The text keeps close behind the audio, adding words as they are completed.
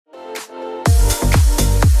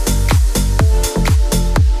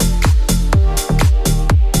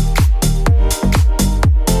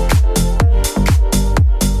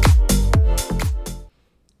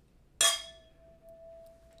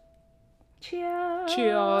Cheers.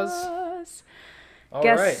 Cheers. All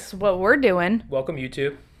Guess what we're doing? Welcome,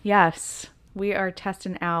 YouTube. Yes, we are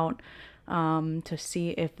testing out to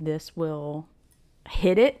see if this will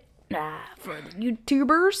hit it for the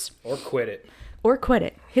YouTubers Or quit it. or quit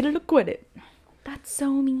it. Hit it or quit it. That's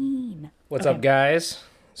so mean. What's up, guys?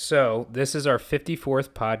 So, this is our 54th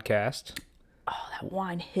podcast. Oh, that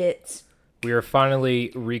wine hits. We are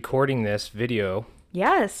finally recording this video.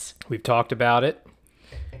 Yes. We've talked about it.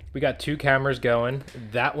 We got 2 cameras going.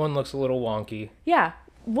 That one looks a little wonky. Yeah,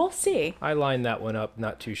 we'll see. I lined that one up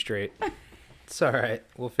not too straight. It's all right.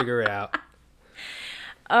 We'll figure it out.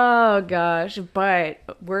 Oh, gosh. But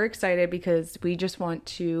we're excited because we just want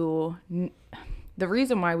to... The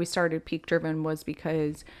reason why we started Peak Driven was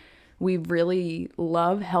because we really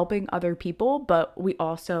love helping other people, but we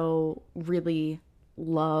also really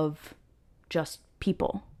love just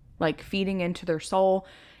people, like feeding into their soul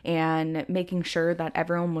and making sure that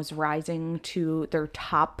everyone was rising to their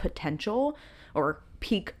top potential or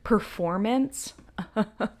peak performance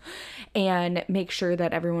and make sure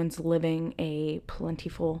that everyone's living a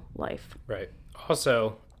plentiful life. Right.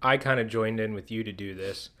 Also, I kind of joined in with you to do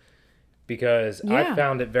this because Yeah. I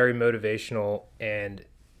found it very motivational and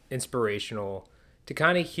inspirational to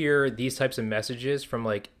kind of hear these types of messages from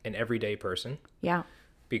like an everyday person. Yeah.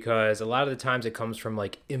 Because a lot of the times it comes from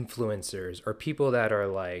like influencers or people that are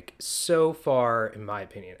like so far, in my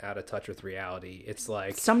opinion, out of touch with reality. It's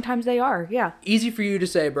like Sometimes they are. Yeah. easy for you to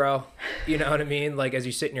say, bro. You know what I mean? Like as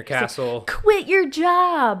you sit in your castle, Quit your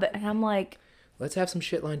job. And I'm like, let's have some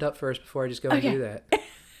shit lined up first before I just go and do that.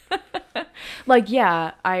 like,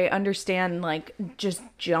 yeah, I understand like just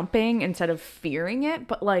jumping instead of fearing it,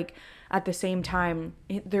 but like at the same time,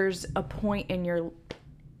 there's a point in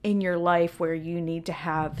your life where you need to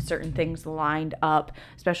have certain things lined up,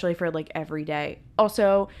 especially for like every day.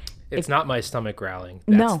 Also, It's not my stomach growling.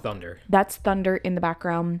 That's no, thunder. That's thunder in the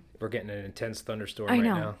background. We're getting an intense thunderstorm I right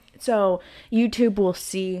know. now. So YouTube will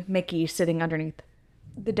see Mickey sitting underneath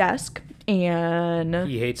the desk, and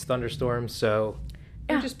He hates thunderstorms, so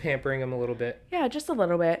Yeah. we're just pampering him a little bit. yeah, just a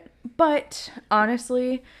little bit. But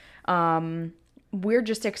honestly, we're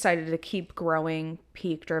just excited to keep growing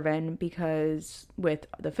Peak Driven because with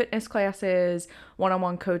the fitness classes,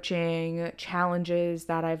 one-on-one coaching, challenges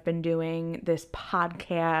that I've been doing, this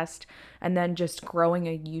podcast, and then just growing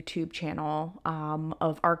a YouTube channel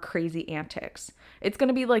of our crazy antics. It's going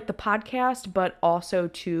to be like the podcast, but also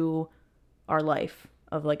to our life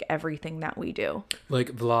of like everything that we do. Like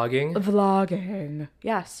vlogging. Vlogging.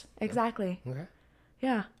 Yes, exactly. Okay.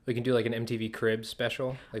 Yeah. We can do like an MTV Cribs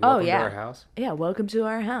special. Like Oh, welcome yeah. to our house. Yeah, welcome to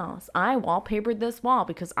our house. I wallpapered this wall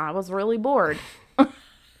because I was really bored.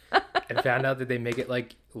 And found out that they make it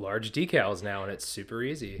like large decals now and it's super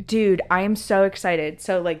easy. Dude, I am so excited.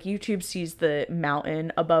 So, like, YouTube sees the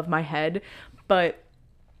mountain above my head, but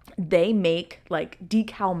they make like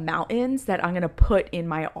decal mountains that I'm going to put in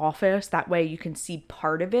my office. That way you can see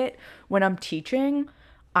part of it when I'm teaching.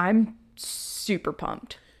 I'm super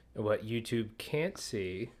pumped. What YouTube can't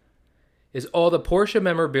see is all the Porsche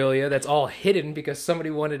memorabilia that's all hidden because somebody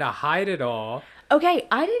wanted to hide it all. Okay,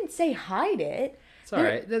 I didn't say hide it. It's all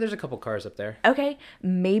right. There's a couple cars up there. Okay,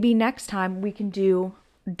 maybe next time we can do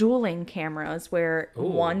dueling cameras where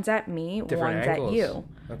one's at me, Different one's angles. at you.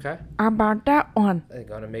 Okay. How about that one? They're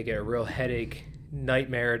going to make it a real headache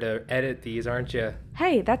nightmare to edit these, aren't you?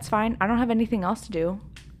 Hey, that's fine. I don't have anything else to do.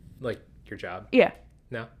 Like your job. Yeah,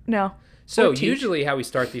 No? no. So Or teach. usually how we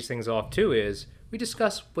start these things off too is we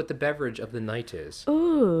discuss what the beverage of the night is.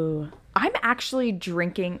 Ooh, I'm actually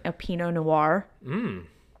drinking a Pinot Noir.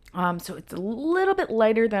 So it's a little bit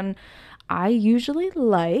lighter than I usually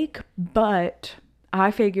like, but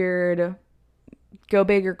I figured go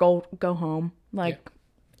big or go home. Like,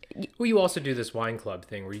 Well, you also do this wine club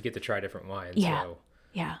thing where you get to try different wines. Yeah. So,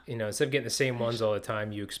 yeah, you know, instead of getting the same ones all the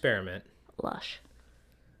time, you experiment. lush.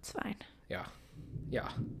 It's fine. Yeah. Yeah.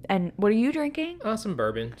 And what are you drinking? Some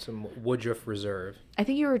bourbon, some Woodruff Reserve. I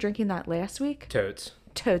think you were drinking that last week. Totes.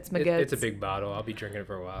 Totes my goods. It's a big bottle. I'll be drinking it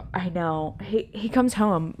for a while. I know. He comes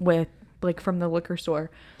home with like from the liquor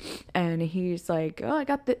store, and he's like, "Oh, I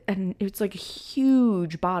got the," and it's like a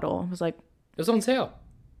huge bottle. I was like, It was on sale.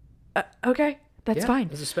 "Okay, that's Yeah, fine."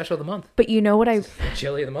 It was a special of the month. But you know what I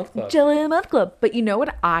Chili of the month club. Jelly in the Month Club. But you know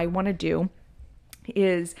what I want to do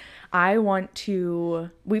is I want to.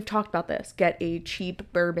 We've talked about this. Get a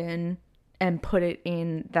cheap bourbon and put it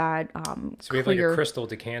in that So we have like a crystal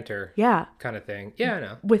decanter yeah, kind of thing. Yeah, I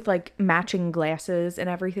know. with like matching glasses and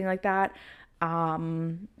everything like that.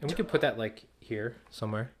 And we could put that like here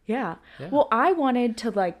somewhere. Yeah. Well, I wanted to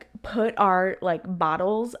like put our like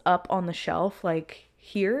bottles up on the shelf like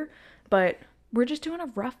here, but We're just doing a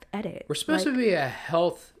rough edit. We're supposed to be a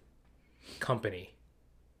health company.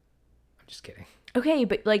 I'm just kidding. Okay,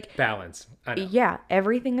 but like balance. I know. Yeah,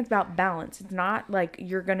 everything is about balance. It's not like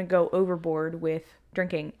you're going to go overboard with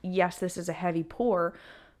drinking. Yes, this is a heavy pour,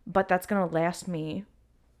 but that's going to last me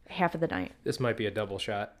half of the night. This might be a double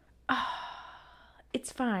shot.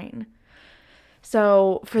 It's fine.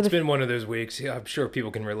 So It's been one of those weeks. Yeah, I'm sure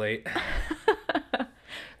people can relate.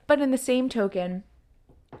 But in the same token,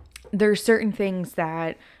 there's certain things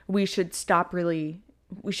that we should stop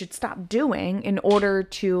doing in order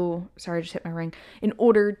to, sorry, I just hit my ring, in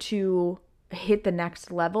order to hit the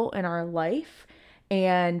next level in our life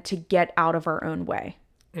and to get out of our own way.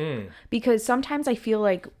 Because sometimes I feel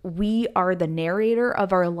like we are the narrator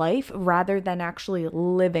of our life rather than actually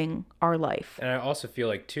living our life. And I also feel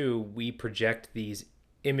like, too, we project these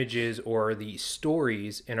images or the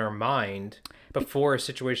stories in our mind before a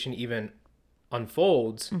situation even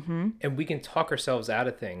unfolds, and we can talk ourselves out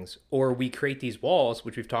of things, or we create these walls,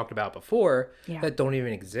 which we've talked about before, that don't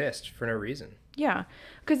even exist for no reason. Yeah,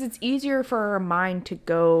 because it's easier for our mind to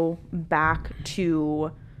go back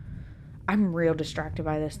to, I'm real distracted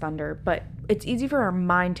by this thunder, but it's easy for our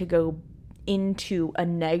mind to go into a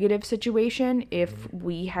negative situation if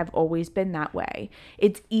we have always been that way.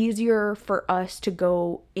 It's easier for us to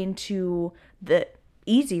go into the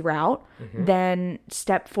easy route than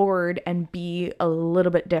step forward and be a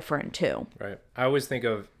little bit different too. Right. I always think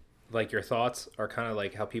of like your thoughts are kind of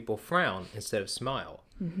like how people frown instead of smile.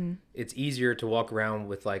 It's easier to walk around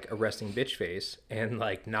with like a resting bitch face and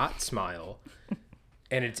like not smile.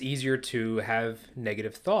 And it's easier to have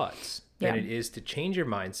negative thoughts than it is to change your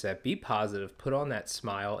mindset, be positive, put on that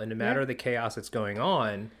smile, and no matter the chaos that's going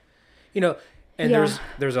on, and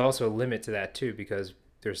there's also a limit to that too, because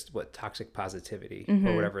there's toxic positivity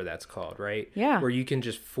or whatever that's called, right? Yeah. Where you can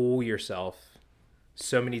just fool yourself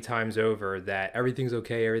so many times over that everything's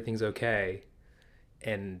okay.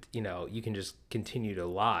 And, you can just continue to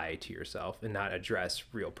lie to yourself and not address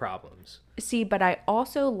real problems. See, but I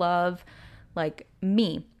also love, like,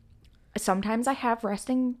 me. Sometimes I have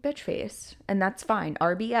resting bitch face, and that's fine,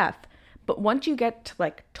 RBF. But once you get to,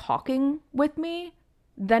 like, talking with me,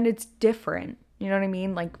 then it's different. You know what I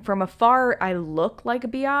mean? Like, from afar, I look like a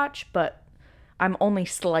biatch, but I'm only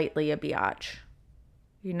slightly a biatch.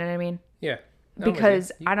 You know what I mean? Yeah.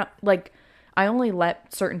 Because I don't, like, I only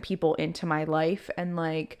let certain people into my life and,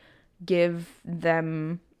 like, give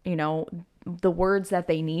them, the words that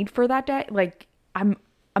they need for that day. Like, I'm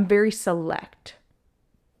very select.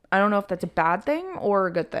 I don't know if that's a bad thing or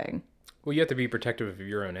a good thing. Well, you have to be protective of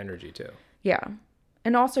your own energy too. Yeah.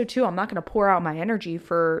 And also too, I'm not going to pour out my energy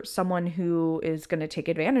for someone who is going to take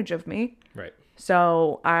advantage of me. Right.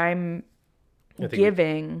 So I'm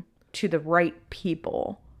giving to the right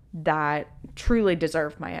people that truly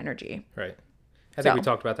deserve my energy. Right. I think we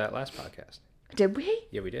talked about that last podcast. Did we?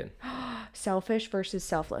 Yeah, we did. Selfish versus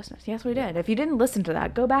selflessness. Yes, we did. If you didn't listen to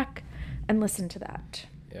that, go back and listen to that.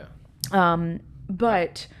 Yeah.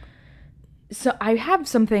 But so I have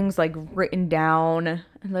some things like written down, and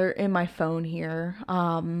they're in my phone here.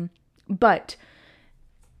 But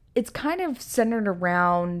it's kind of centered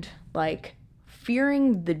around like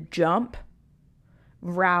fearing the jump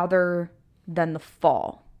rather than the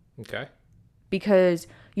fall. Okay. Because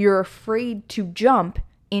you're afraid to jump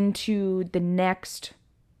into the next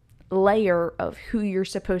layer of who you're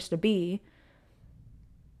supposed to be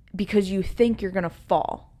because you think you're going to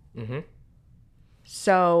fall. Mm-hmm.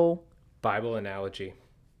 So. Bible analogy.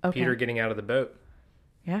 Okay. Peter getting out of the boat.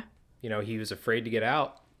 Yeah. He was afraid to get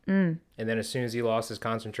out. And then as soon as he lost his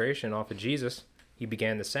concentration off of Jesus, he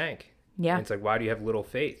began to sink. Yeah. And it's like, why do you have little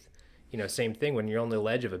faith? Same thing when you're on the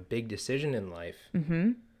ledge of a big decision in life.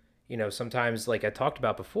 Mm-hmm. Sometimes, like I talked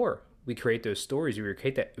about before, we create those stories.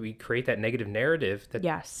 We create that negative narrative that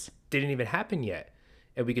didn't even happen yet.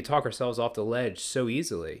 And we could talk ourselves off the ledge so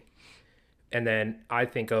easily. And then I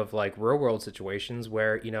think of like real world situations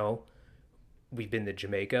where, we've been to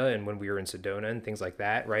Jamaica and when we were in Sedona and things like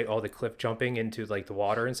that, right? All the cliff jumping into like the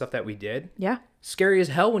water and stuff that we did. Yeah. Scary as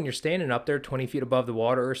hell when you're standing up there 20 feet above the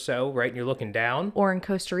water or so, right? And you're looking down. Or in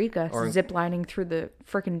Costa Rica, ziplining through the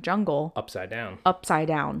freaking jungle. Upside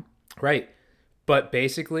down. Right. But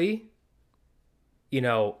basically, in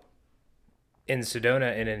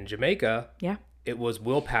Sedona and in Jamaica, it was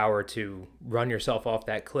willpower to run yourself off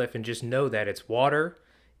that cliff and just know that it's water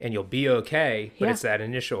and you'll be okay. But it's that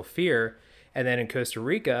initial fear. And then in Costa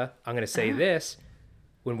Rica, I'm going to say this,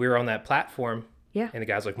 when we were on that platform, and the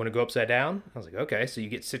guy's like, want to go upside down? I was like, okay. So you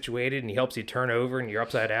get situated and he helps you turn over and you're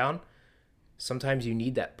upside down. Sometimes you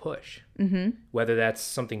need that push, whether that's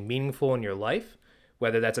something meaningful in your life,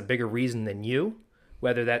 whether that's a bigger reason than you,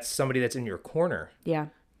 whether that's somebody that's in your corner, Yeah.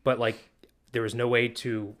 but like there was no way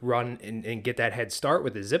to run and get that head start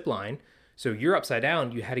with the zip line. So you're upside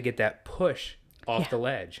down. You had to get that push off the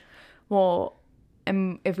ledge. Well,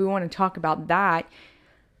 and if we want to talk about that,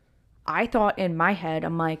 I thought in my head,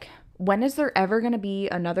 I'm like, when is there ever going to be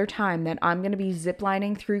another time that I'm going to be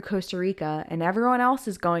ziplining through Costa Rica and everyone else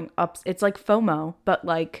is going up? It's like FOMO, but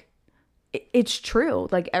like it's true.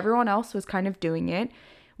 Like everyone else was kind of doing it.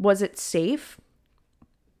 Was it safe?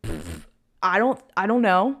 I don't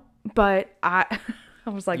know, but I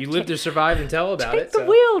was like, You live to survive and tell about take it. the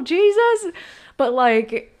wheel, Jesus. But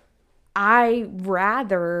like, I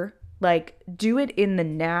rather like do it in the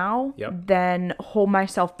now than hold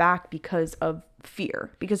myself back because of fear,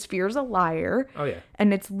 because fear is a liar. Oh yeah.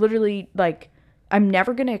 And it's literally like, I'm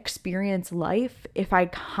never going to experience life if I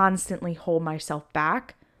constantly hold myself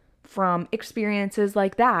back from experiences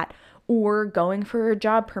like that, or going for a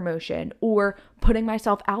job promotion, or putting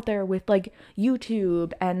myself out there with like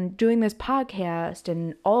YouTube and doing this podcast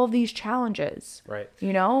and all of these challenges. Right.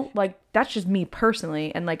 You know, like that's just me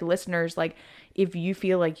personally. And like listeners, like if you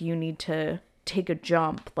feel like you need to take a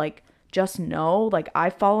jump, like just know, like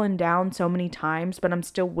I've fallen down so many times, but I'm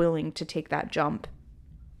still willing to take that jump.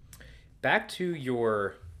 Back to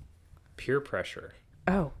your peer pressure.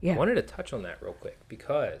 Oh, yeah. I wanted to touch on that real quick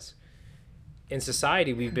because in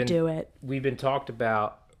society we've been taught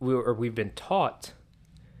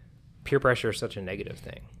peer pressure is such a negative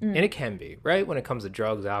thing. And it can be, right? When it comes to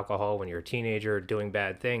drugs, alcohol, when you're a teenager doing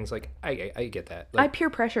bad things, like I get that. Like, I peer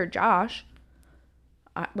pressured Josh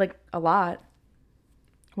like a lot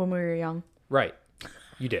when we were young. Right.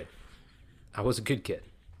 You did. I was a good kid.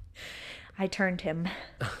 I turned him.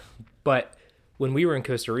 But when we were in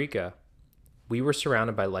Costa Rica, we were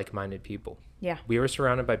surrounded by like-minded people. Yeah. We were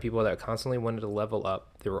surrounded by people that constantly wanted to level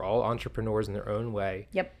up. They were all entrepreneurs in their own way.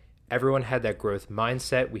 Yep. Everyone had that growth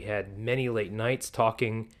mindset. We had many late nights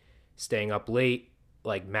talking, staying up late,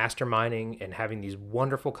 like masterminding and having these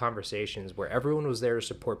wonderful conversations where everyone was there to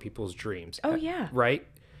support people's dreams. Oh, yeah. Right?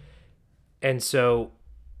 And so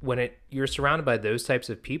when you're surrounded by those types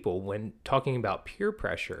of people, when talking about peer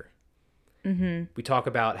pressure, we talk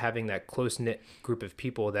about having that close-knit group of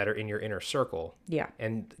people that are in your inner circle. Yeah.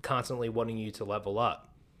 And constantly wanting you to level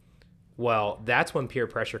up. Well, that's when peer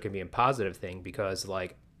pressure can be a positive thing because,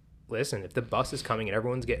 like, listen, if the bus is coming and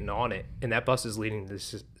everyone's getting on it and that bus is leading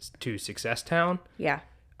to Success Town. Yeah.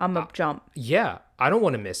 I'm a jump. Yeah. I don't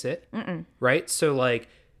want to miss it. Right? So, like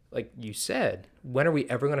you said, when are we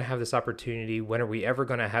ever going to have this opportunity? When are we ever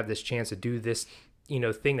going to have this chance to do this,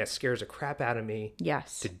 thing that scares the crap out of me?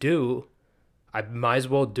 Yes. To do? I might as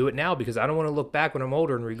well do it now because I don't want to look back when I'm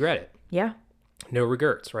older and regret it. Yeah. No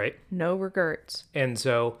regrets, right? No regrets. And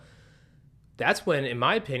so that's when, in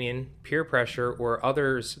my opinion, peer pressure or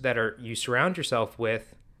others that you surround yourself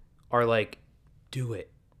with are like, do it.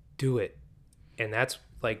 And that's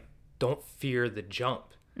like, don't fear the jump.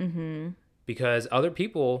 Because other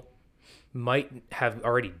people might have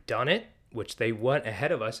already done it, which they went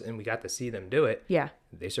ahead of us and we got to see them do it. Yeah.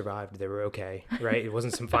 They survived. They were okay, right? It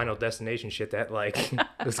wasn't some Final Destination shit that like,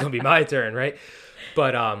 it was going to be my turn, right?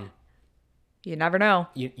 But you never know.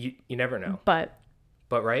 You never know. But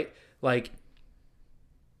right? Like,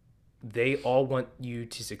 they all want you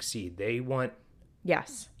to succeed. They want,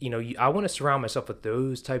 yes. I want to surround myself with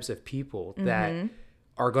those types of people that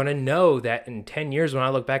are going to know that in 10 years when I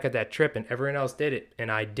look back at that trip and everyone else did it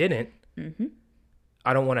and I didn't,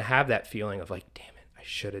 I don't want to have that feeling of like, damn it, I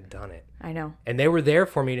should have done it. I know. And they were there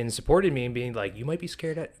for me and supported me and being like, you might be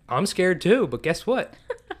scared. I'm scared too, but guess what?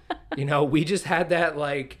 We just had that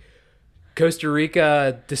like Costa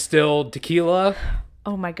Rica distilled tequila.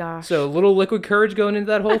 Oh my gosh. So a little liquid courage going into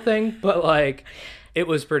that whole thing, but like it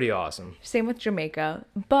was pretty awesome. Same with Jamaica.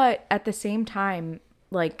 But at the same time,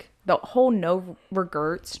 like the whole no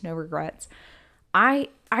regrets. I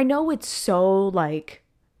know it's so like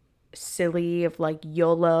silly of like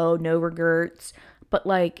YOLO, no regrets, but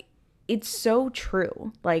like it's so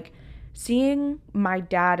true. Like seeing my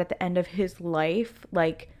dad at the end of his life,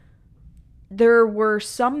 like there were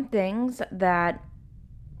some things that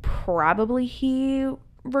probably he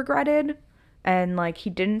regretted and like he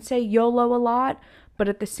didn't say YOLO a lot, but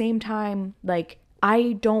at the same time, like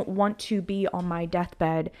I don't want to be on my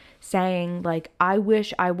deathbed saying like I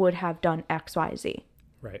wish I would have done XYZ.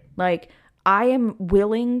 Right. Like I am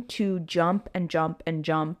willing to jump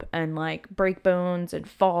and like break bones and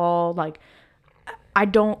fall. Like I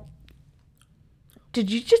don't.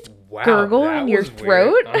 Did you just gurgle in your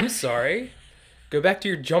throat? I'm sorry. Go back to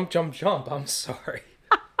your jump. I'm sorry.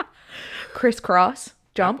 Crisscross.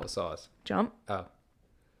 Jump. Applesauce. Jump. Oh.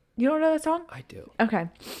 You don't know that song? I do. Okay.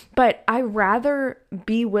 But I rather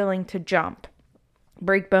be willing to jump,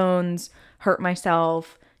 break bones, hurt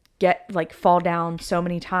myself, fall down so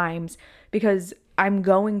many times because I'm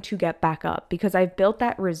going to get back up because I've built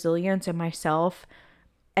that resilience in myself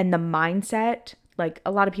and the mindset. Like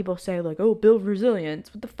a lot of people say like, oh, build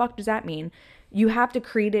resilience. What the fuck does that mean? You have to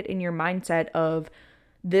create it in your mindset of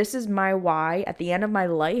this is my why. At the end of my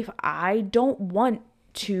life, I don't want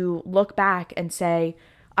to look back and say,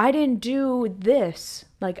 I didn't do this.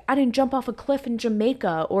 Like, I didn't jump off a cliff in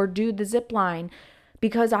Jamaica or do the zip line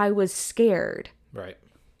because I was scared. Right.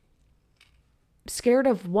 Scared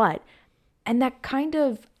of what? And that kind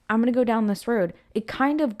of, I'm going to go down this road. It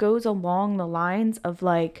kind of goes along the lines of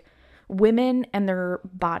like women and their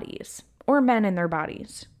bodies or men and their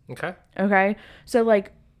bodies. Okay. Okay. So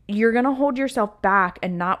like you're going to hold yourself back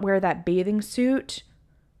and not wear that bathing suit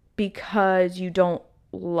because you don't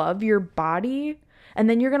love your body. And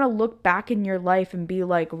then you're going to look back in your life and be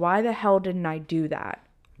like, why the hell didn't I do that?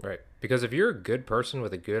 Right. Because if you're a good person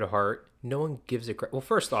with a good heart, no one gives a crap. Well,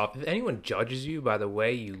 first off, if anyone judges you by the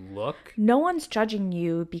way you look, no one's judging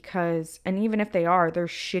you because, and even if they are, they're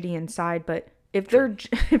shitty inside. But if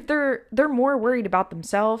they're more worried about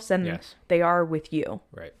themselves than yes, they are with you.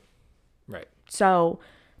 Right. Right. So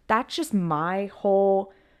that's just my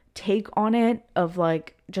whole take on it of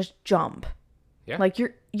like, just jump. Yeah. Like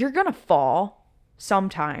you're going to fall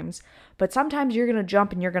sometimes, but sometimes you're going to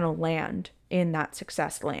jump and you're going to land in that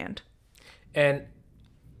success land. And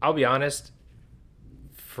I'll be honest,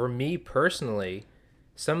 for me personally,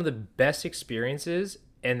 some of the best experiences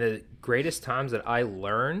and the greatest times that I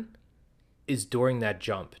learn is during that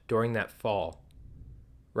jump, during that fall,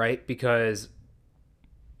 right? Because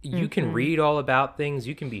you can read all about things,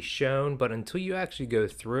 you can be shown, but until you actually go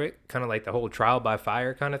through it, kind of like the whole trial by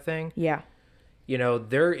fire kind of thing. Yeah. You know,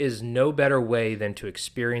 there is no better way than to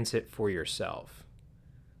experience it for yourself.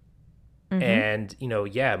 And, you know,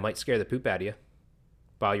 yeah, it might scare the poop out of you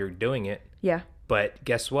while you're doing it. Yeah. But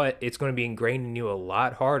guess what? It's going to be ingrained in you a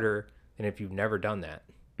lot harder than if you've never done that.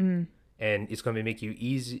 And it's going to make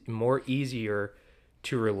you more easier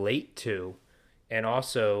to relate to. And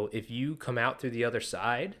also, if you come out through the other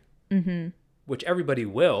side, which everybody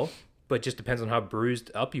will, but just depends on how bruised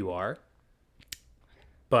up you are.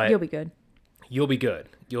 But you'll be good. You'll be good.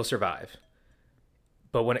 You'll survive.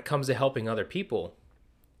 But when it comes to helping other people,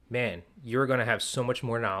 man, you're going to have so much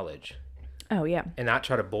more knowledge. Oh, yeah. And not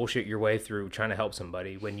try to bullshit your way through trying to help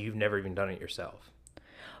somebody when you've never even done it yourself.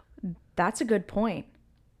 That's a good point.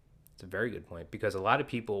 It's a very good point because a lot of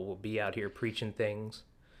people will be out here preaching things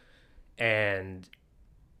and,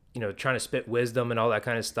 you know, trying to spit wisdom and all that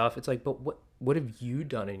kind of stuff. It's like, but what have you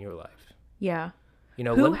done in your life? Yeah. You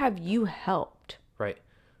know, who have you helped? Right.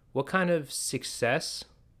 What kind of success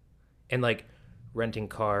and like renting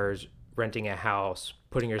cars, renting a house,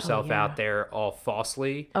 putting yourself out there all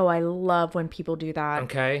falsely. Oh, I love when people do that.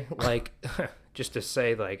 Okay. Like just to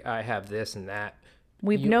say like, I have this and that.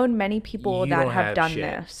 We've known many people that have done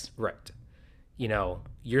this. Right. You know,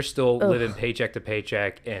 you're still living paycheck to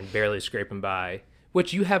paycheck and barely scraping by,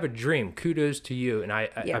 which you have a dream. Kudos to you. And I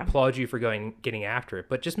applaud you for getting after it,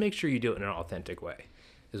 but just make sure you do it in an authentic way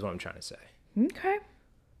is what I'm trying to say. Okay.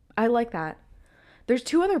 I like that. There's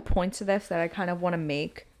two other points to this that I kind of want to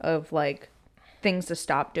make of like things to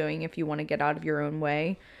stop doing if you want to get out of your own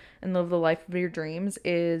way and live the life of your dreams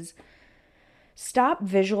is stop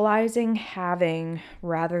visualizing having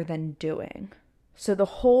rather than doing. So the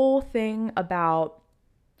whole thing about,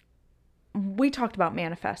 we talked about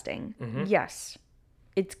manifesting. Yes,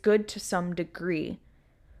 it's good to some degree,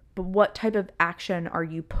 but what type of action are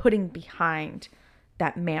you putting behind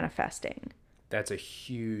that manifesting? That's a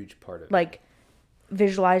huge part of it. Like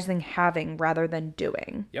visualizing having rather than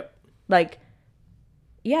doing. Yep. Like,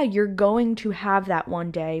 yeah, you're going to have that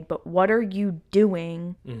one day, but what are you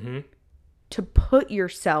doing to put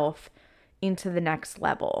yourself into the next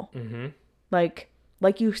level? Like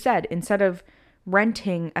you said, instead of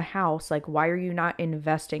renting a house, like why are you not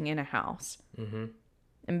investing in a house?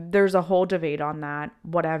 And there's a whole debate on that,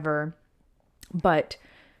 whatever. But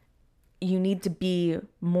you need to be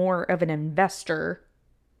more of an investor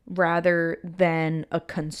rather than a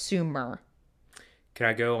consumer. Can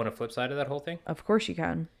I go on a flip side of that whole thing? Of course you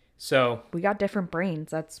can. So we got different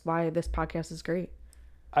brains. That's why this podcast is great.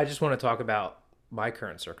 I just want to talk about my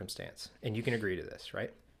current circumstance, and you can agree to this,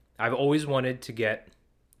 right? I've always wanted to get,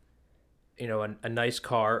 you know, a nice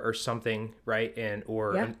car or something, right? And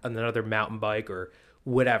another mountain bike or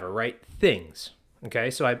whatever, right? Things.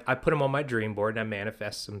 Okay, so I put them on my dream board and I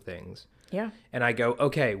manifest some things. Yeah. And I go,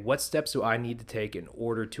 okay, what steps do I need to take in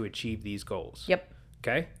order to achieve these goals? Yep.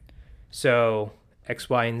 Okay. So X,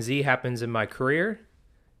 Y, and Z happens in my career.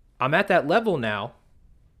 I'm at that level now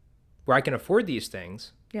where I can afford these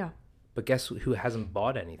things. Yeah. But guess who hasn't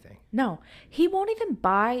bought anything? No, he won't even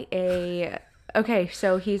buy a. Okay,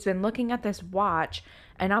 so he's been looking at this watch,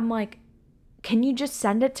 and I'm like, can you just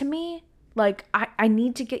send it to me? Like, I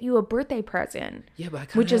need to get you a birthday present. Yeah,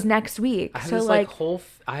 but which is next week. I have so this like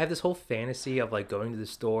I have this whole fantasy of like going to the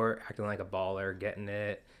store, acting like a baller, getting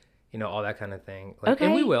it, all that kind of thing. Like, okay,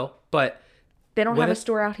 and we will, but they don't have a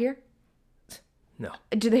store out here. No.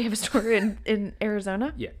 Do they have a store in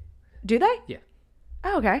Arizona? Yeah. Do they? Yeah.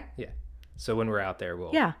 Oh, okay. Yeah. So when we're out there,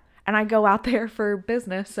 we'll. Yeah, and I go out there for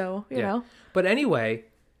business, so you know. But anyway,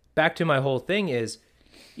 back to my whole thing is,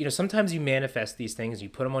 sometimes you manifest these things, you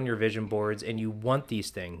put them on your vision boards, and you want these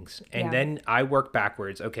things, and then I work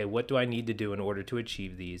backwards. Okay, what do I need to do in order to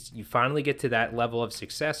achieve these? You finally get to that level of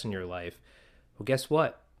success in your life. Well, guess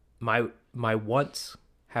what? My wants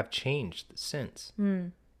have changed since,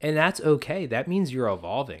 and that's okay. That means you're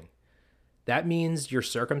evolving. That means your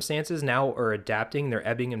circumstances now are adapting. They're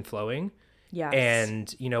ebbing and flowing. Yes.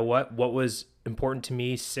 And you know what? What was important to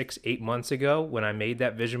me 6-8 months ago when I made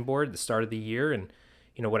that vision board at the start of the year, and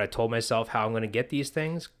what I told myself how I'm going to get these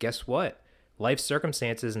things, guess what? Life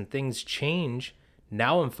circumstances and things change.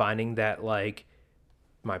 Now I'm finding that like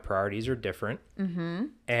my priorities are different. Mm-hmm.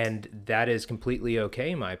 And that is completely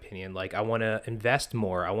okay in my opinion. Like I want to invest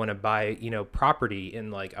more. I want to buy, property,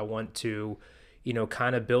 and like I want to,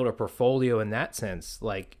 kind of build a portfolio in that sense.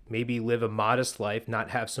 Like maybe live a modest life,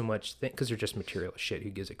 not have so much because they're just material shit. Who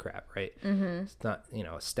gives a crap, right? Mm-hmm. It's not,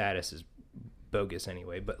 status is bogus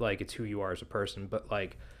anyway, but like it's who you are as a person. But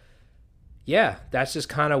like, yeah, that's just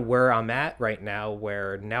kind of where I'm at right now,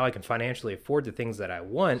 where now I can financially afford the things that I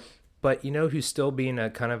want. But who's still being a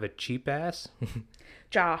kind of a cheap ass?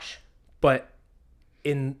 Josh. But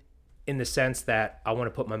in the sense that I want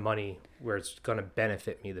to put my money where it's going to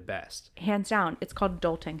benefit me the best. Hands down. It's called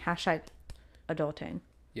adulting. #adulting.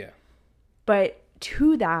 Yeah. But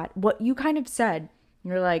to that, what you kind of said,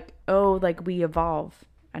 you're like, oh, like we evolve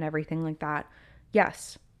and everything like that.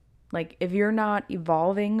 Yes. Like if you're not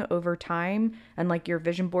evolving over time and like your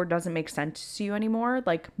vision board doesn't make sense to you anymore,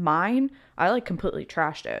 like mine, I like completely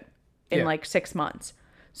trashed it in like 6 months.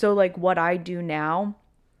 So like what I do now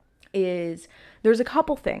is there's a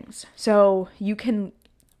couple things. So you can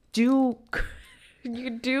do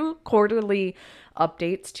quarterly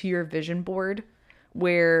updates to your vision board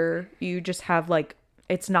where you just have like,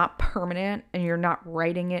 it's not permanent and you're not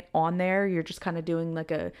writing it on there. You're just kind of doing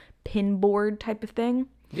like a pin board type of thing.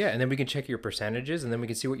 Yeah, and then we can check your percentages, and then we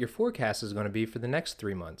can see what your forecast is going to be for the next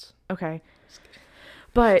 3 months. Okay.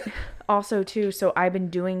 But also too, so I've been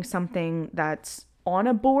doing something that's on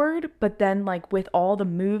a board, but then like with all the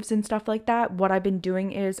moves and stuff like that, what I've been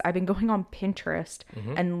doing is I've been going on Pinterest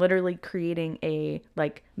and literally creating a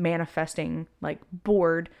like manifesting like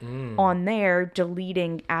board on there,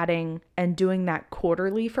 deleting, adding, and doing that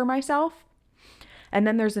quarterly for myself. And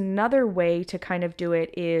then there's another way to kind of do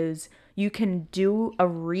it is you can do a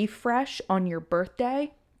refresh on your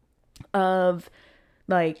birthday of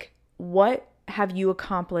like, what have you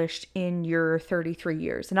accomplished in your 33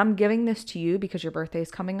 years? And I'm giving this to you because your birthday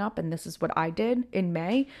is coming up and this is what I did in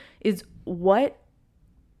May, is what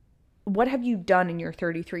have you done in your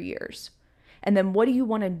 33 years? And then what do you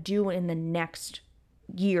want to do in the next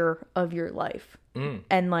year of your life?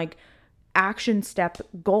 And like action step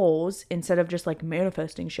goals instead of just like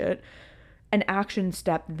manifesting shit, and action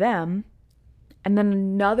step them. And then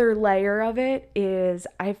another layer of it is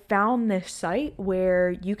I found this site where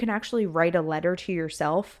you can actually write a letter to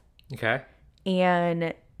yourself. Okay.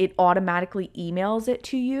 And it automatically emails it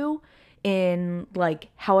to you in like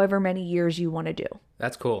however many years you want to do.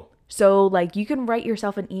 That's cool. So like you can write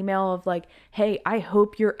yourself an email of like, hey, I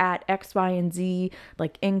hope you're at X, Y, and Z,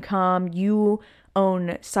 like income, you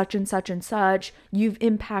own such and such and such, you've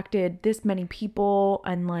impacted this many people,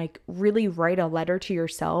 and like really write a letter to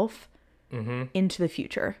yourself into the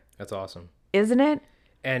future. That's awesome. Isn't it?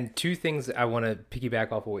 And two things I want to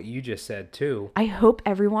piggyback off of what you just said too. I hope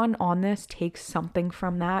everyone on this takes something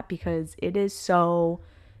from that because it is so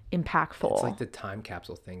impactful. It's like the time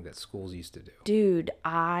capsule thing that schools used to do. Dude,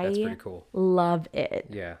 That's pretty cool. Love it.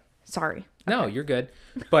 Yeah. Sorry. No, you're good.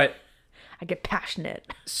 But I get passionate.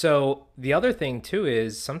 So the other thing too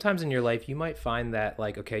is sometimes in your life you might find that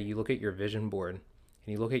like, okay, you look at your vision board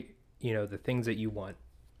and you look at, the things that you want.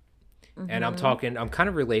 And I'm kind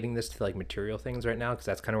of relating this to like material things right now because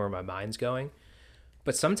that's kind of where my mind's going.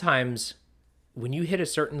 But sometimes when you hit a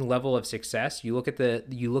certain level of success, you look at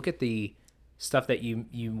the stuff that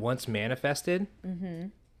you once manifested.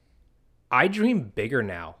 I dream bigger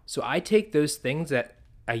now. So I take those things that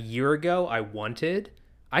a year ago I wanted,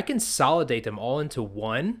 I consolidate them all into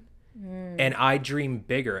one and I dream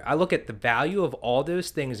bigger. I look at the value of all those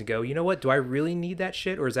things and go, you know what? Do I really need that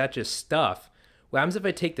shit, or is that just stuff? What happens if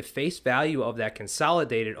I take the face value of that,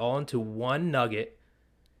 consolidate it all into one nugget,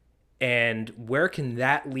 and where can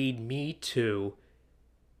that lead me to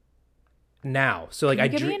now? So like,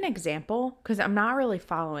 Can you give me an example? Because I'm not really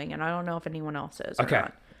following, and I don't know if anyone else is. Or okay.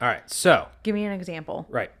 not. All right. So Give me an example.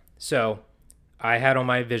 right. So I had on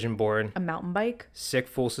my vision board A mountain bike. sick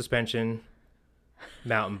full suspension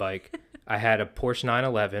mountain bike. I had a Porsche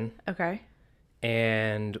 911, Okay.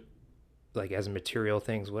 and like as material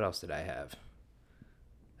things, what else did I have?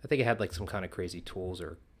 I think I had like some kind of crazy tools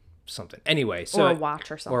or something. Anyway, so Or a watch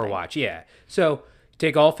or something. Or a watch, yeah. So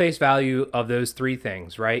take all face value of those three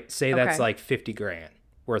things, right? Say that's Okay. like 50 grand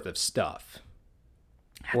worth of stuff.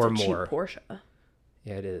 That's or a cheap more. Porsche.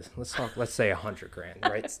 Yeah, it is. Let's say 100 grand,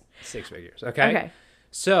 right? 6 figures. Okay. Okay.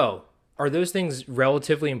 So are those things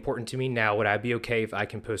relatively important to me now? Would I be okay if I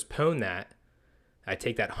can postpone that? I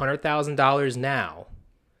take that $100,000 now,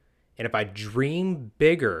 and if I dream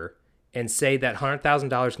bigger and say that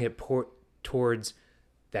 $100,000 can get poured towards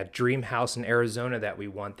that dream house in Arizona that we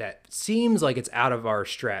want, that seems like it's out of our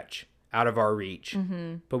stretch, out of our reach,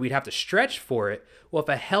 but we'd have to stretch for it. Well, if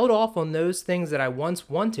I held off on those things that I once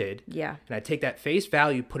wanted, Yeah. and I take that face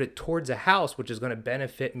value, put it towards a house, which is going to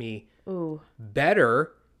benefit me Ooh.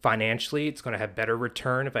 better financially, it's going to have better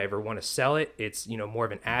return if I ever want to sell it. It's, more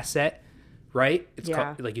of an asset, right? It's Yeah.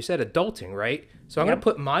 called, like you said, adulting, right? So I'm going to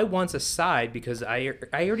put my wants aside because I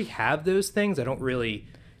already have those things. I don't really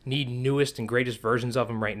need newest and greatest versions of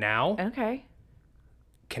them right now. Okay.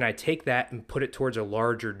 Can I take that and put it towards a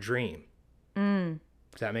larger dream?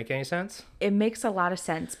 Does that make any sense? It makes a lot of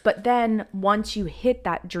sense. But then once you hit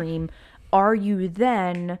that dream, are you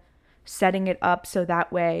then setting it up so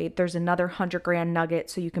that way there's another 100 grand nugget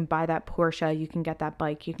so you can buy that Porsche, you can get that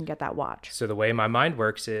bike, you can get that watch? So the way my mind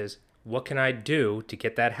works is, what can I do to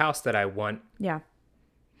get that house that I want? Yeah.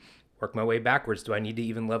 Work my way backwards. Do I need to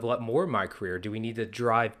even level up more in my career? Do we need to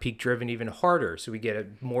drive peak driven even harder so we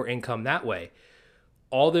get more income that way?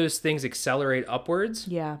 All those things accelerate upwards.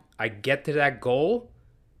 Yeah. I get to that goal.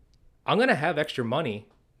 I'm going to have extra money,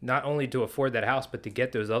 not only to afford that house, but to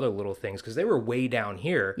get those other little things because they were way down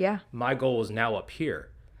here. Yeah. My goal is now up here.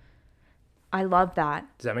 I love that.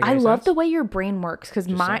 Does that make I any love sense? the way your brain works because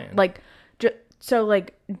my saying. like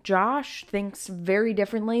Josh thinks very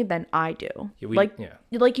differently than I do. Yeah,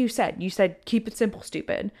 Like you said keep it simple,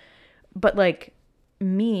 stupid. But like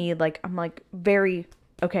me, like I'm like very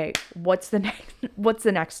okay. What's the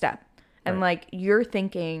next step? And Right. like you're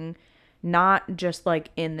thinking not just like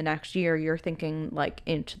in the next year. You're thinking like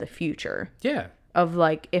into the future Yeah. of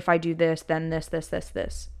like if I do this, then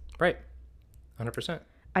this. Right. 100%.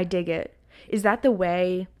 I dig it. Is that the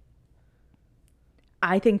way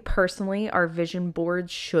I think personally our vision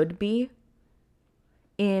boards should be?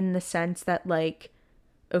 In the sense that like,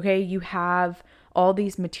 okay, you have all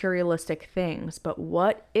these materialistic things, but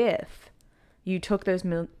what if you took those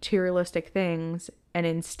materialistic things and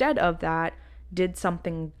instead of that did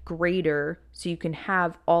something greater so you can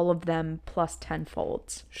have all of them plus 10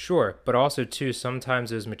 folds? Sure. But also, too, sometimes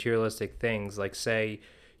those materialistic things, like say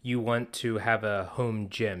you want to have a home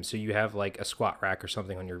gym. So you have like a squat rack or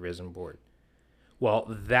something on your vision board. Well,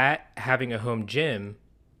 that having a home gym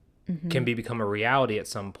can become a reality at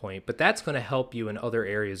some point, but that's going to help you in other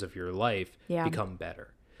areas of your life become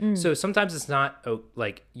better. So sometimes it's not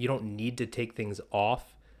like you don't need to take things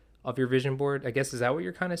off of your vision board. I guess, is that what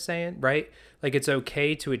you're kind of saying, right? Like it's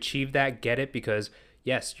okay to achieve that, get it, because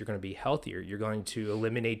yes, you're going to be healthier. You're going to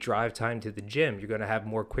eliminate drive time to the gym. You're going to have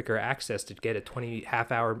more quicker access to get a 20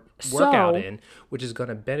 half-hour workout in, which is going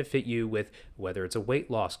to benefit you with whether it's a weight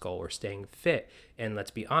loss goal or staying fit. And let's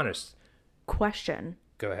be honest. Question.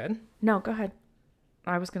 Go ahead. No, go ahead.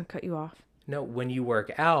 I was going to cut you off. No, when you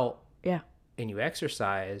work out Yeah. and you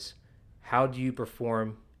exercise, how do you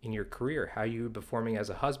perform in your career? How are you performing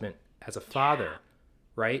as a husband, as a father,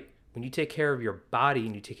 right? When you take care of your body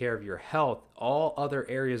and you take care of your health, all other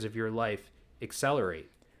areas of your life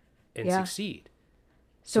accelerate and succeed.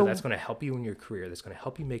 So that's going to help you in your career. That's going to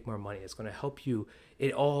help you make more money. It's going to help you.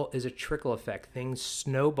 It all is a trickle effect. Things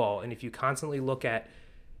snowball. And if you constantly look at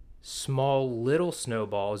small little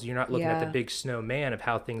snowballs, you're not looking at the big snowman of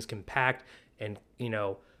how things compact and,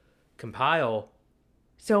 compile,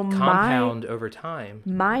 compound over time.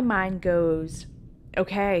 My mind goes,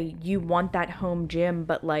 okay, you want that home gym,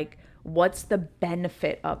 but like, what's the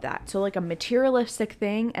benefit of that? So like a materialistic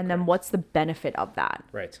thing, and then what's the benefit of that?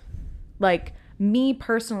 Right. Like me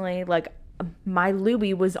personally, like my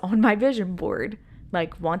Louis was on my vision board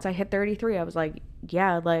Like, once I hit 33, I was like,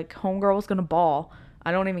 yeah, like, homegirl was gonna ball.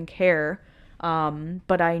 I don't even care.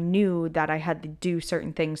 But I knew that I had to do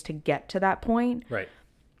certain things to get to that point. Right.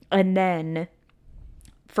 And then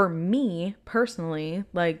for me personally,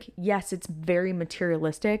 like, yes, it's very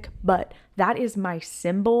materialistic, but that is my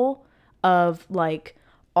symbol of like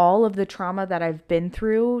all of the trauma that I've been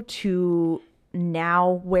through to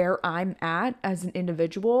now where I'm at as an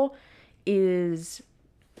individual is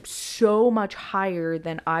so much higher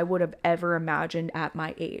than I would have ever imagined at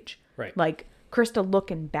my age. Right. Like, Krista,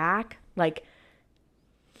 looking back, like,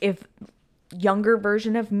 if younger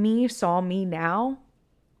version of me saw me now,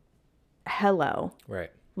 hello. Right.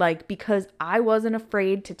 Like, because I wasn't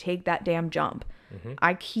afraid to take that damn jump. Mm-hmm.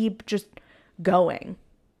 I keep just going.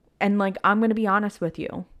 And like, I'm going to be honest with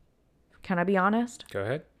you. Can I be honest? Go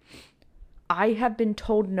ahead. I have been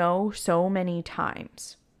told no so many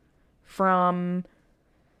times. From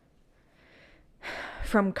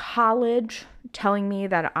college telling me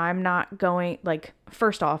that I'm not going, like,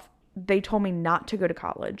 first off, they told me not to go to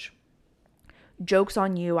college. Joke's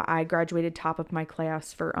on you, I graduated top of my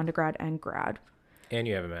class for undergrad and grad. And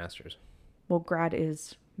you have a master's. Well, grad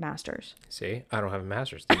is master's. See, I don't have a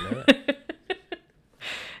master's. Didn't know that.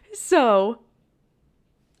 So,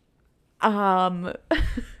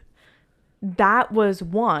 that was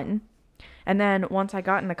one. And then once I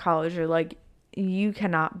got into college, you're like, you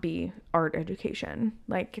cannot be art education.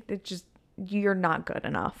 Like, it just, you're not good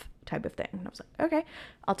enough type of thing. And I was like, okay,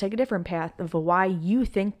 I'll take a different path of why you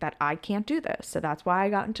think that I can't do this. So that's why I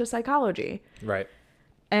got into psychology. Right.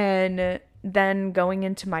 And then going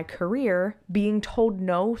into my career, being told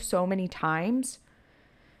no so many times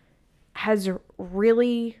has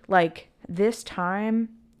really, like, this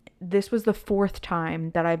was the fourth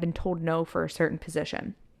time that I've been told no for a certain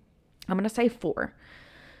position. I'm going to say 4.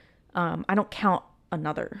 I don't count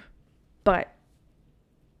another, but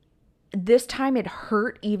this time it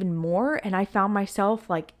hurt even more. And I found myself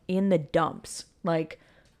like in the dumps. Like,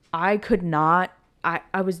 I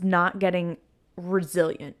was not getting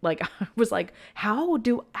resilient. Like, I was like, how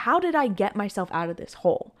did I get myself out of this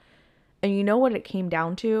hole? And you know what it came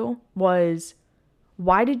down to was,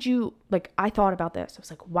 why did you, like, I thought about this. I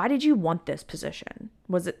was like, why did you want this position?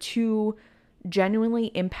 Was it to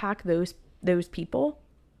genuinely impact those people?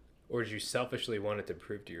 Or did you selfishly wanted to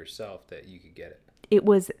prove to yourself that you could get it? It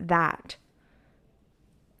was that.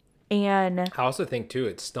 And I also think, too,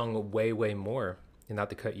 it stung way, way more, and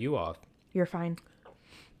not to cut you off. You're fine.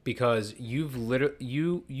 Because you've literally,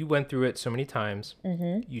 you went through it so many times.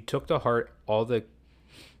 Mm-hmm. You took to heart all the,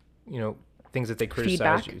 things that they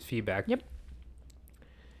criticized you, feedback. Yep.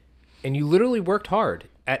 And you literally worked hard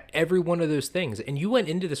at every one of those things. And you went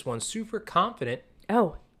into this one super confident.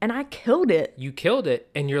 Oh, and I killed it. You killed it.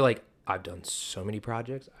 And you're like, I've done so many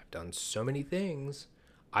projects. I've done so many things.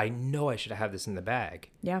 I know I should have this in the bag.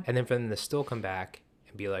 Yeah. And then for them to still come back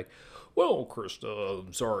and be like, well, Krista,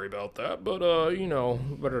 I'm sorry about that, but,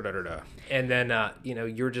 da-da-da-da-da. And then,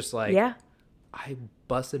 you're just like, yeah, I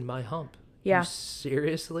busted my hump. Yeah. You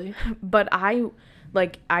seriously? But I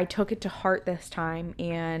took it to heart this time,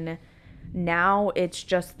 and now it's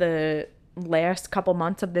just the last couple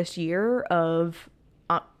months of this year of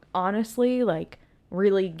honestly, like,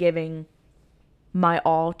 really giving my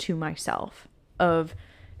all to myself. Of,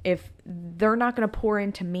 if they're not going to pour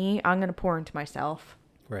into me, I'm going to pour into myself.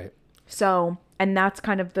 Right. So, and that's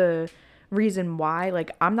kind of the reason why,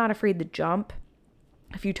 like, I'm not afraid to jump.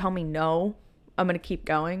 If you tell me no, I'm going to keep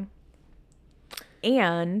going.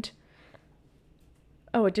 And,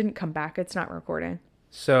 oh, it didn't come back. It's not recording.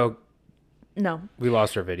 So, no. we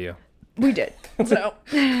lost our video. We did. So,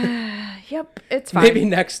 yep, it's fine. Maybe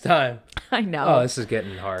next time. I know. Oh, this is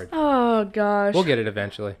getting hard. Oh, gosh. We'll get it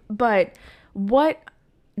eventually. But what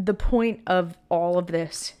the point of all of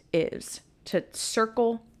this is, to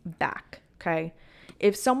circle back, okay?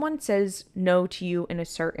 If someone says no to you in a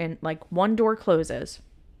certain, like, one door closes,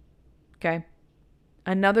 okay?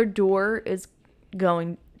 Another door is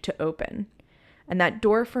going to open. And that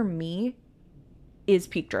door for me is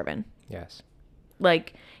peak driven. Yes.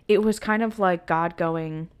 Like, it was kind of like God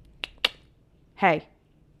going, hey,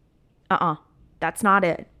 that's not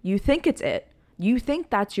it. You think it's it. You think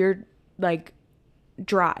that's your, like,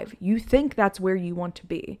 drive. You think that's where you want to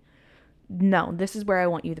be. No, this is where I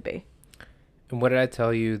want you to be. And what did I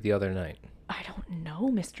tell you the other night? I don't know,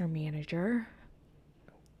 Mr. Manager.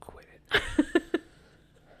 Quit it.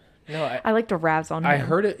 No, I like to razz on him. I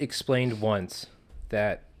heard it explained once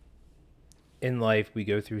that in life we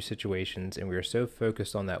go through situations and we are so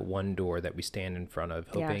focused on that one door that we stand in front of,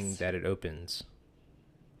 hoping Yes. that it opens.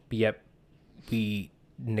 But yet we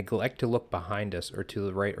neglect to look behind us or to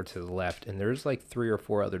the right or to the left, and there's like 3 or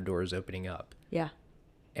 4 other doors opening up. Yeah.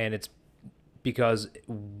 And it's because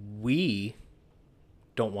we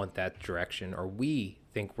don't want that direction, or we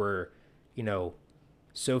think we're,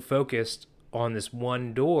 so focused on this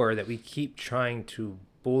one door that we keep trying to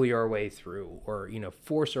bully our way through, or,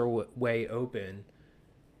 force our way open.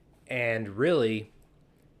 And really,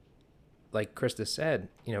 like Krista said,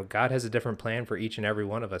 God has a different plan for each and every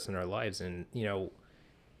one of us in our lives. And,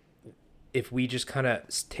 if we just kind of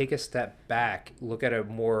take a step back, look at a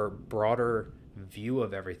more broader view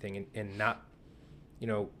of everything, and not,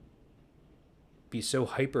 be so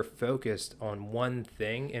hyper focused on one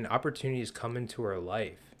thing, and opportunities come into our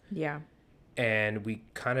life. Yeah. And we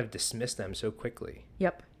kind of dismiss them so quickly.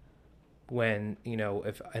 Yep. When,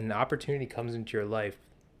 if an opportunity comes into your life,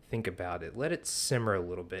 think about it. Let it simmer a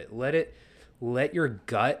little bit. Let your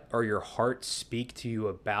gut or your heart speak to you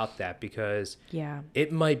about that, because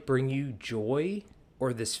it might bring you joy,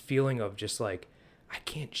 or this feeling of just like, I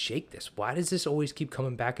can't shake this. Why does this always keep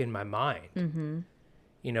coming back in my mind? Mm-hmm.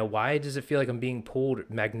 Why does it feel like I'm being pulled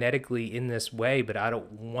magnetically in this way, but I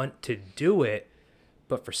don't want to do it?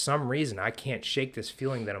 But for some reason, I can't shake this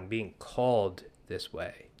feeling that I'm being called this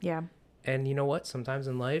way. Yeah. And you know what? Sometimes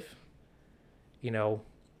in life,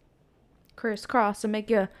 crisscross and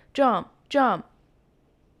make you jump.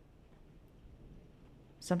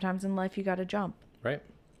 Sometimes in life you gotta jump. Right.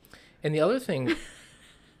 And the other thing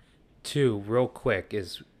too, real quick,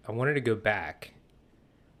 is I wanted to go back.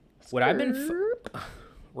 What I've been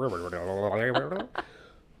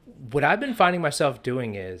finding myself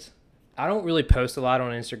doing is, I don't really post a lot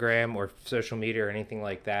on Instagram or social media or anything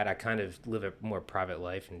like that. I kind of live a more private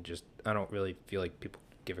life, and just, I don't really feel like people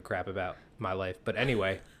give a crap about my life. But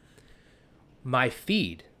anyway, my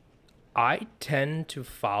feed, I tend to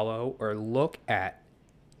follow or look at.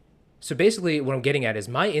 So basically what I'm getting at is,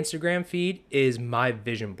 my Instagram feed is my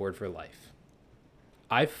vision board for life.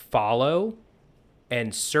 I follow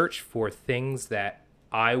and search for things that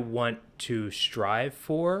I want to strive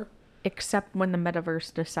for. Except when the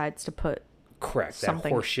metaverse decides to put that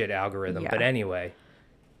horseshit algorithm. Yeah. But anyway.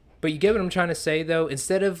 But you get what I'm trying to say, though?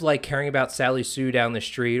 Instead of like caring about Sally Sue down the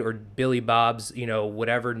street, or Billy Bob's,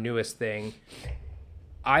 whatever newest thing,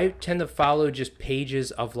 I tend to follow just pages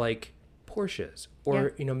of like Porsches,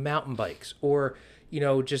 or, mountain bikes, or,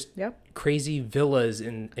 just crazy villas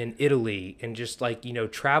in Italy, and just like,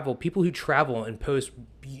 travel, people who travel and post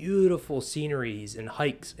beautiful sceneries and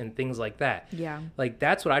hikes and things like that. Yeah. Like,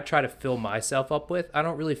 that's what I try to fill myself up with. I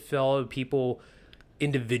don't really follow people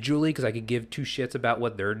individually, because I could give two shits about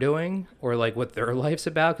what they're doing, or like what their life's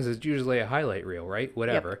about, because it's usually a highlight reel, right?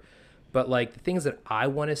 Whatever. Yep. But like, the things that I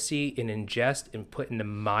want to see and ingest and put into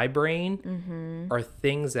my brain are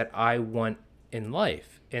things that I want in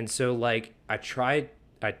life. And so like, I try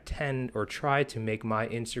to make my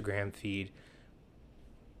Instagram feed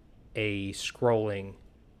a scrolling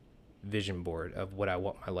vision board of what I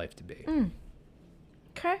want my life to be.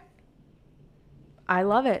 Okay. I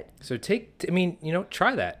love it. So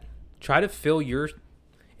try that. Try to fill your,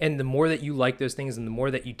 and the more that you like those things, and the more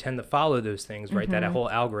that you tend to follow those things, right? That whole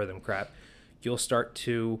algorithm crap, you'll start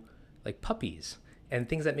to like puppies and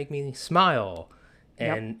things that make me smile.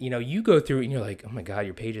 And, you go through and you're like, oh my God,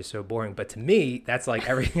 your page is so boring. But to me, that's like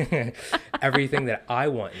everything that I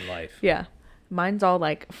want in life. Yeah. Mine's all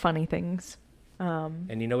like funny things.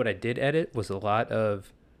 And you know what I did edit was a lot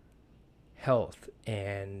of health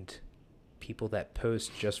and people that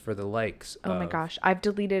post just for the likes. Oh my gosh. I've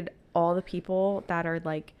deleted all the people that are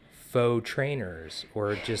like faux trainers,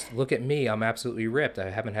 or just look at me, I'm absolutely ripped. I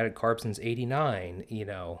haven't had a carb since 89,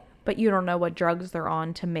 But you don't know what drugs they're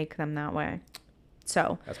on to make them that way.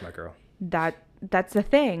 So that's my girl. That's the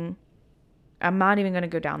thing. I'm not even going to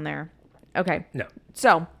go down there. Okay. No.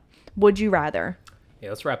 So, would you rather? Yeah,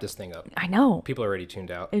 let's wrap this thing up. I know. People are already tuned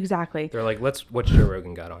out. Exactly. They're like, what's Joe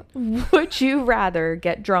Rogan got on? Would you rather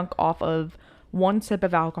get drunk off of one sip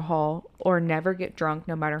of alcohol, or never get drunk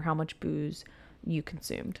no matter how much booze you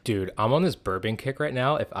consumed? Dude, I'm on this bourbon kick right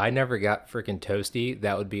now. If I never got freaking toasty,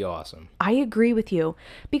 that would be awesome. I agree with you,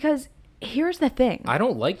 because here's the thing. I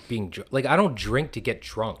don't like being like, I don't drink to get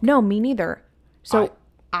drunk. No, me neither. So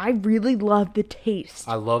I really love the taste.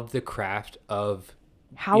 I love the craft of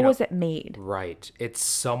how was it made? Right. It's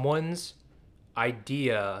someone's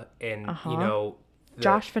idea, and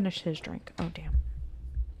Josh finished his drink. Oh damn.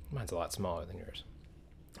 Mine's a lot smaller than yours.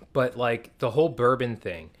 But like the whole bourbon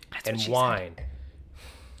thing and wine.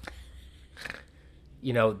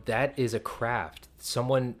 That is a craft.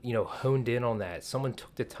 Someone, honed in on that. Someone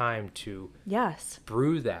took the time to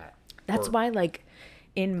brew that. That's why, like,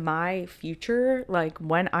 in my future, like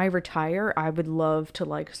when I retire, I would love to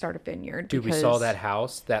like start a vineyard. Dude, we saw that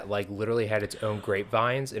house that like literally had its own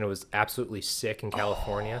grapevines, and it was absolutely sick in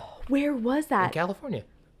California. Where was In that? California.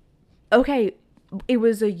 Okay, it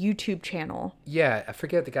was a YouTube channel. Yeah, I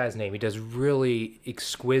forget the guy's name. He does really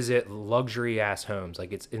exquisite luxury ass homes.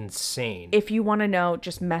 Like, it's insane. If you want to know,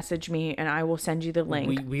 just message me and I will send you the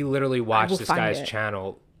link. We literally watched will this find guy's it.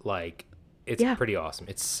 channel. Like, it's Yeah. pretty awesome.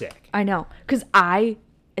 It's sick. I know, because I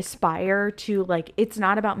aspire to like, it's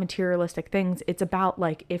not about materialistic things. It's about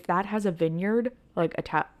like, if that has a vineyard like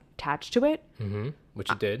attached to it,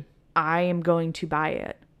 Which it did. I am going to buy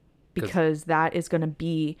it because that is going to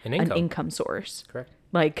be An an income. income source. Correct.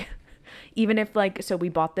 Like, even if like, so we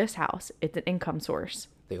bought this house, it's an income source.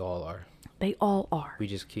 They all are. They all are. We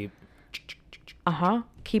just keep.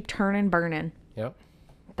 Keep turning, burning. Yep.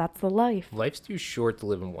 That's the life. Life's too short to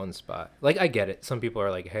live in one spot. Like, I get it. Some people are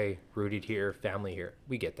like, hey, rooted here, family here.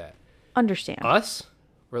 We get that. Understand. Us,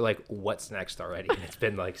 we're like, what's next already? And it's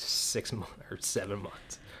been like 6 months or 7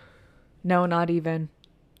 months. No, not even.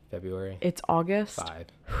 February. It's August. 5.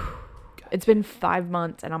 It's been 5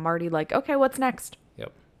 months and I'm already like, okay, what's next?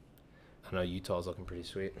 Yep. I know Utah's looking pretty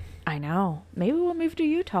sweet. I know. Maybe we'll move to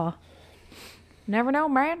Utah. Never know,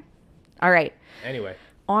 man. All right. Anyway.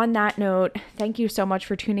 On that note, thank you so much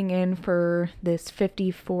for tuning in for this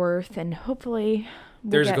 54th, and hopefully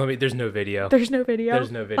There's no video. There's no video?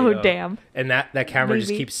 There's no video. Oh, damn. And that camera just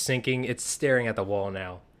Maybe. keeps sinking. It's staring at the wall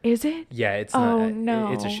now. Is it? Yeah, it's Oh, not.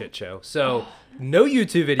 no. It's a shit show. So, no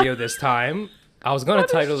YouTube video this time. I was going to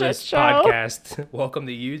title shit this show. podcast, Welcome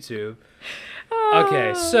to YouTube.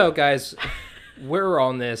 Okay, so guys, we're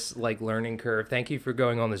on this like learning curve. Thank you for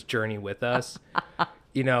going on this journey with us.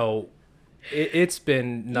 You know, it's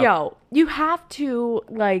been... Yo, you have to,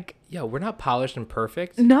 like... Yeah, we're not polished and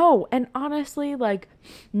perfect. No, and honestly, like,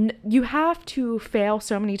 you have to fail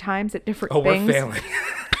so many times at different things. We're failing.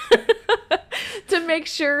 To make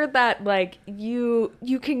sure that like you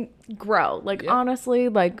can grow. Like, Yeah. honestly,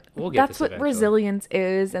 like We'll get that's this what eventually. resilience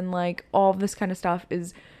is, and like all of this kind of stuff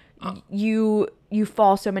is you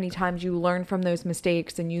fall so many times, you learn from those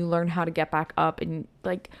mistakes and you learn how to get back up, and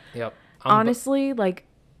like Yep. honestly, like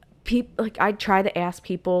people, like I try to ask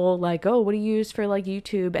people like, oh, what do you use for like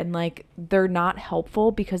YouTube, and like they're not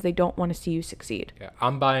helpful because they don't want to see you succeed. Yeah,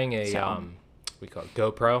 I'm buying a So. we call it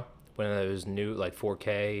GoPro, one of those new like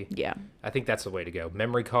 4K. Yeah, I think that's the way to go.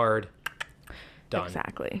 Memory card, done.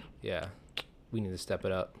 exactly. Yeah, we need to step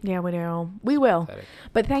it up. Yeah, we do. We will. Pathetic.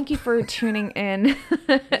 But thank you for tuning in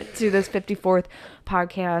to this 54th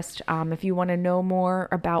podcast. If you want to know more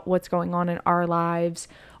about what's going on in our lives,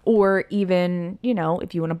 or even, you know,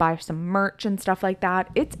 if you want to buy some merch and stuff like that,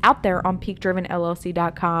 it's out there on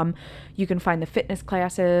peakdrivenllc.com. You can find the fitness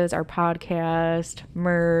classes, our podcast,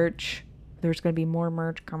 merch. There's going to be more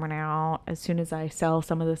merch coming out as soon as I sell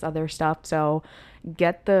some of this other stuff. So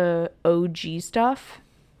get the OG stuff,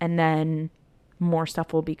 and then more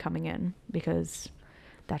stuff will be coming in because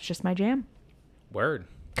that's just my jam. Word.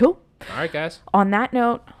 Cool. All right, guys. On that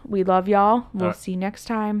note, we love y'all. We'll right. see you next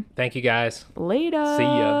time. Thank you, guys. Later. See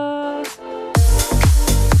ya.